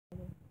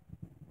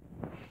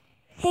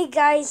Hey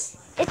guys,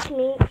 it's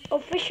me,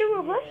 Official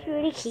Robot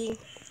Fruity King,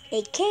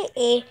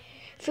 aka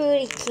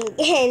Fruity King,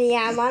 and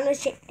yeah,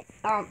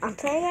 I'm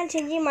planning on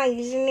changing my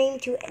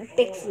username to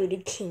Epic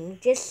Fruity King,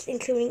 just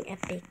including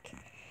Epic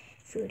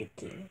Fruity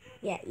King.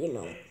 Yeah,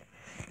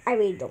 I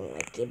really don't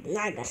like it, but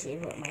now I gotta say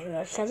what my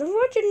real says.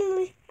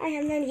 Unfortunately, I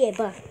have none yet,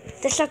 but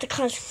that's not the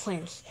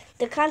consequence.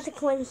 The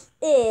consequence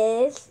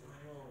is,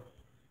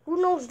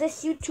 who knows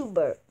this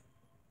YouTuber?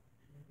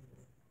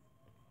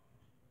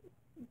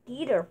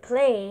 Dieter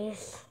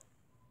Plays.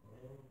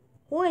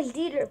 Who is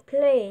Dieter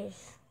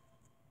Plays?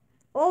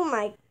 Oh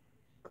my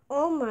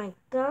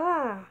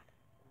god.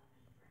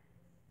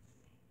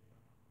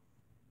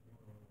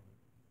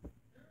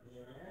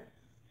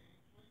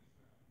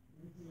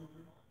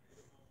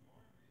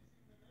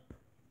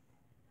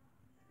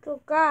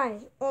 So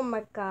guys, oh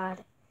my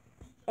god.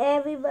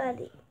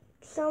 Everybody.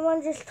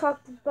 Someone just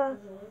talked about,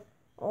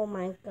 oh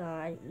my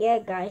god. Yeah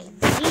guys,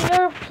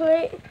 Dieter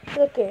Play,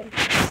 look at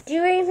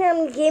Dieter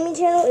Family Gaming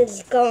Channel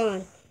is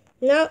gone.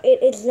 Now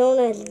it is known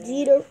as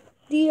Dieter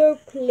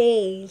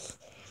Plays.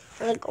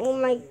 Like, oh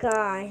my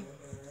god.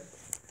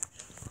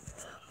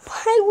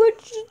 Why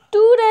would you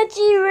do that,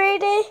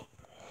 G-Rated?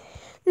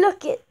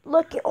 Look it,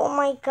 oh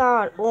my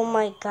god,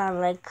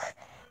 like,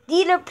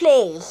 Dieter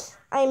Plays.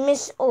 I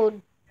miss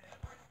old.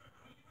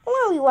 Why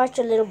don't we watch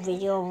a little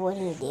video of what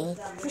he did?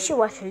 We should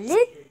watch a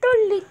little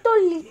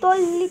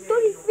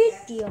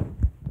video.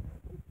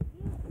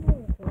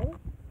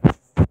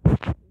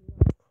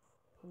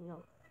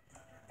 No.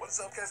 What's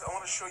up, guys? I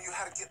want to show you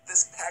how to get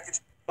this package.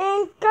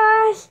 And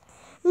guys,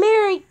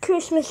 Merry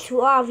Christmas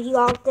to all of you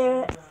out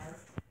there.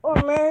 Or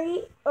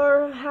Merry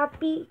or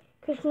Happy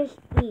Christmas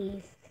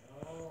Eve.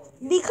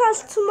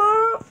 Because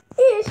tomorrow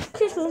is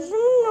Christmas. Let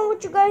me know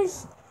what you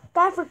guys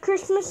got for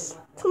Christmas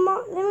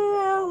tomorrow. Let me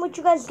know what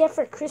you guys get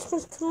for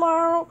Christmas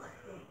tomorrow.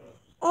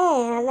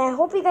 And I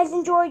hope you guys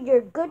enjoyed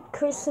your good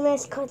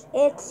Christmas, because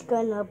it's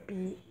gonna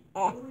be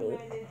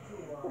epic.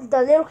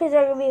 The little kids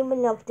are gonna be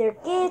opening up their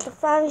gifts. The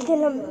family's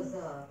gonna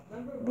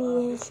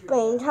be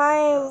spending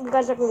time. You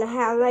guys are gonna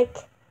have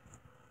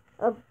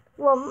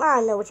well, I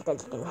don't know what you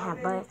guys are gonna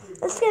have, but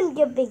it's gonna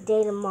be a big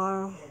day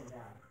tomorrow.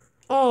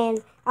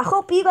 And I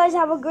hope you guys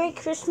have a great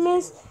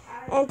Christmas.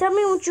 And tell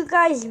me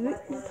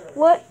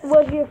what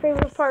was your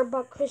favorite part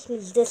about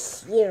Christmas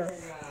this year?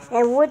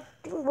 And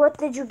what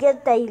did you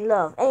get that you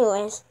love?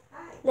 Anyways,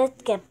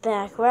 let's get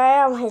back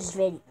right on his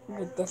video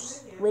with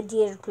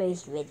Dieter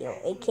Plays video,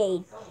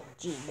 aka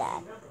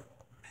G-Dad.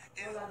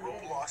 In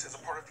Roblox, as a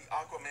part of the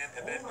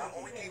Aquaman event, not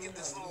only do you get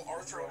this little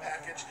Arthro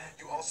package,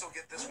 you also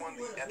get this one,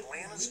 the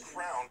Atlantis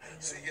Crown.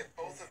 So you get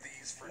both of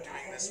these for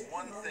doing this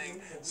one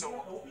thing.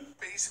 So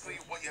basically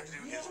what you have to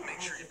do is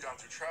make sure you've gone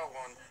through Trial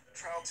 1,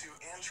 Trial 2,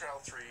 and Trial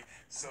 3.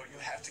 So you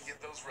have to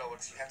get those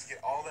relics, you have to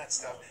get all that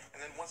stuff.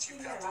 And then once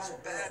you've got those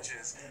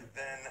badges,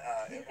 then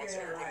once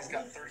everybody's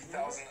got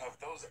 30,000 of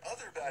those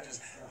other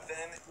badges,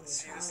 then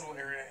see this little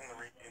area in the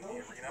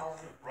arena?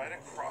 Right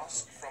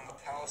across from the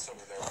palace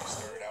over there where we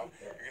started out,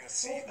 you're going to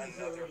see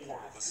another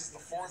portal. This is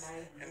the fourth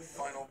and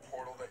final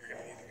portal that you're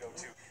going to need to go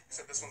to,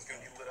 except this one's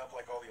going to be lit up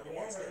like all the other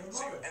ones.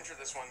 So you enter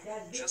this one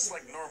just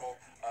like normal.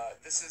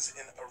 This is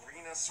an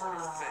arena sort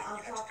of thing.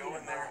 You have to go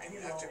in there and you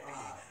have to be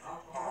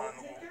on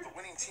the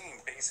winning team,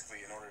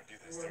 basically, in order to do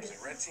this. There's a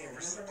red team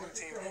versus a blue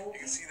team. You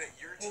can see that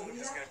your team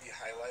is going to be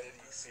highlighted.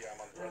 You can see I'm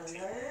on the red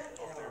team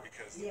over there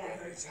because the red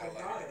is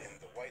highlighted in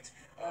the white.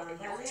 But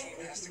your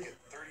team has to get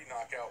 30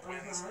 knockout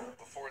wins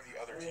before the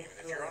other team.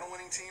 And if you're on a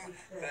winning team,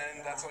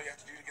 then that's all you have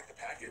to do to get the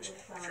package.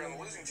 If you're on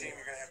the losing team,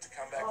 you're going to have to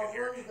come back in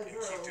here and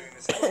keep doing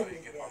this until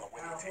you get on a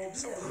winning team.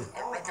 So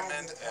I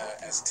recommend,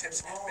 as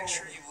tips, make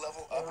sure you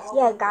level up.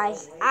 Yeah,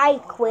 guys, I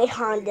quit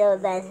Honda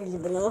event. It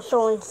was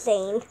so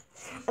insane.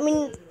 I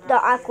mean, the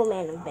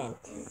Aquaman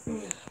event.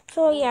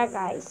 So yeah,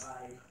 guys,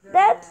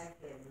 that's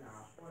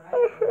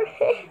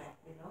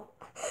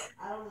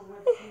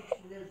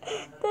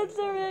that's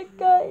alright,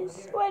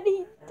 guys. Why did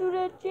he do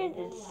that?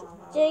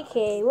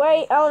 JK,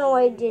 why? I don't know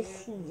why he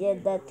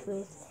did that to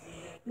his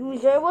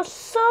user. It was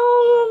so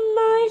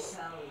nice.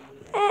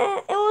 And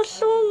it was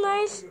so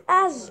nice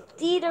as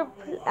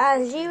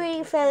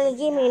G-Rated Family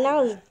Gaming.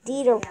 Now it's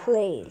Dieter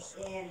Plays.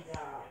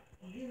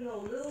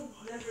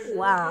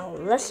 Wow,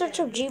 let's search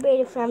up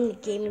G-Rated Family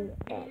Gaming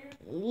at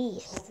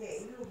least.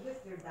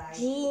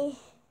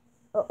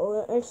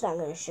 It's not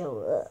gonna show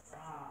up.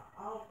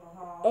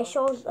 It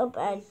shows up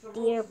at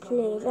Dieter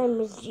Plays. I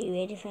miss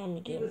G-Rated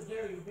Family Gaming.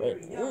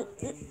 Wait,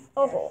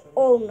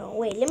 oh no,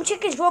 wait. Let me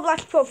check his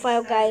Roblox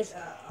profile, guys.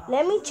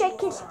 Let me check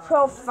his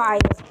profile.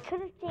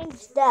 Could have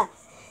changed that.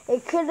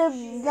 It could have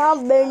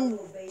not been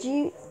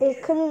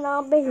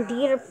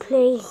Dieter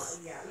Plays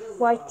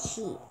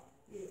YT.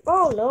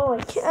 Oh no, I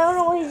don't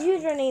know what his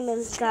username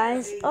is,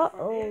 guys.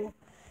 Uh-oh.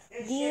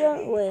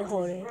 Wait,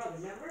 hold it.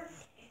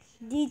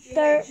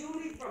 Dieter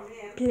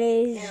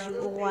Plays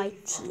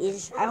YT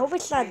is. I hope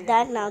it's not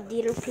that now.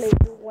 Dieter Plays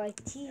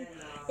YT.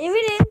 If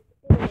it is,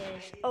 it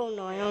is. Oh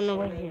no, I don't know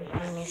what his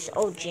name is.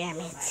 Oh, damn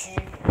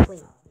it.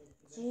 Wait.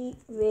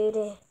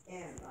 G-Rated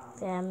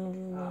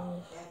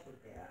Family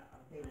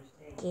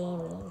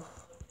Gaming.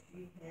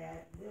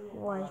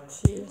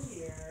 YT.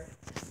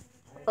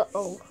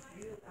 Uh-oh.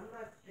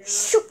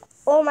 Shoot.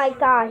 Oh my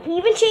god. He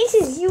even changed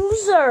his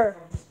user.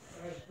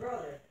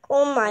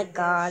 Oh my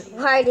god.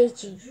 Why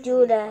did you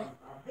do that?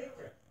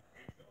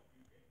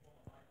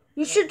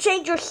 You should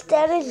change your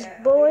status,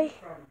 boy.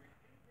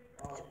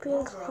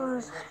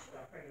 Because...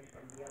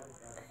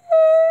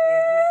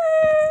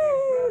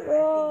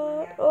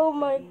 Oh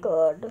my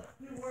god.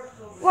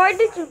 Why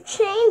did you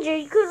change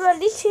it? You could have at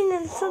least changed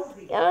it to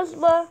something else,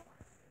 but...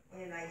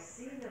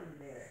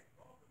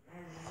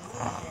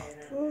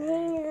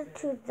 Changing it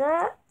to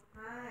that?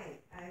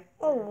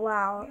 Oh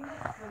wow.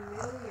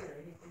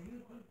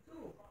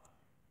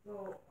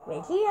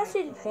 Wait, he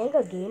actually playing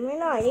a game right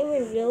now? I didn't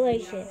even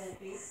realize it.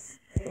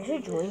 I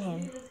should join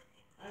him.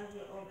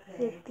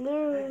 Like,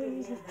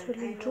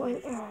 literally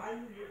join him.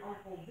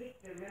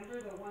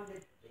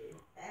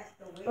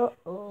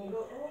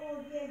 Uh-oh.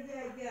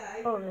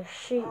 Oh,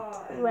 shoot.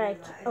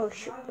 Right. Oh,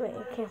 shoot. Wait,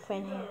 I can't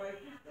find him.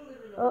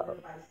 Uh-oh.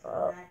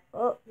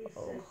 Uh-oh.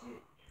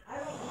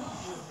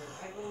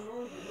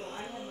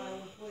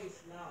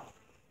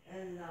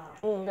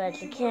 Oh,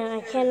 guys, I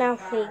cannot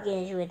play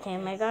games with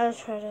him. I gotta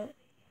try to...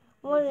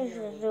 What is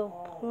this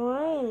little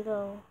plane,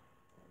 though?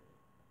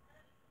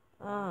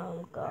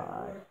 Oh,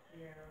 God.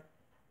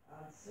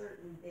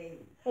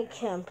 I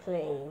can't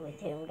play with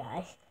him,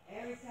 guys.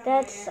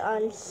 That's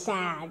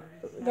sad.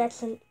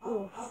 That's an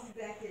oof.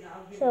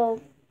 So,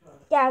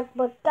 yeah,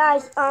 but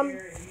guys,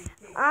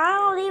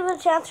 I'll leave a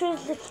chance in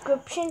the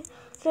description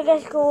so you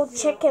guys go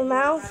check him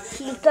out.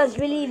 He does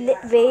really lit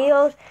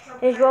videos.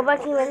 His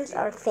Roblox events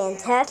are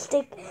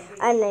fantastic,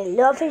 and I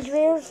love his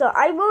videos. So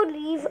I will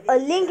leave a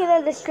link in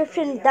the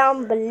description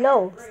down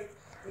below.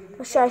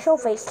 Should I show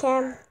face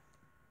cam?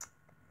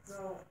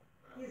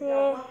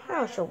 Yeah,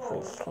 I'll show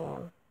face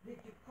cam.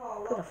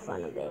 For the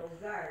fun of it.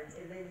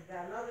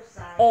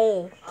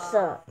 Hey,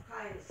 so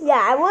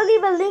yeah, I will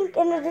leave a link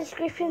in the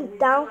description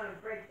down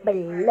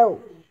below.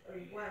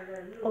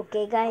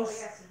 Okay,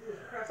 guys.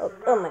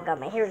 Oh my god,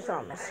 my hair is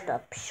all messed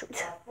up.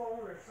 Shoot.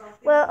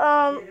 Well,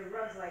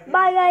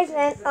 bye guys,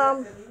 and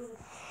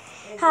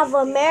have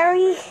a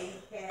Merry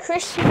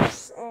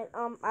Christmas, and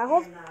I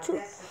hope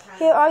to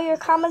hear all your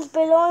comments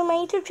below in my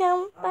YouTube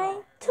channel by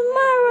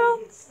tomorrow.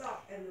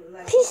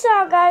 Peace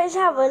out, guys.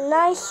 Have a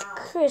nice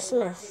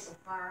Christmas.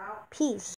 Peace.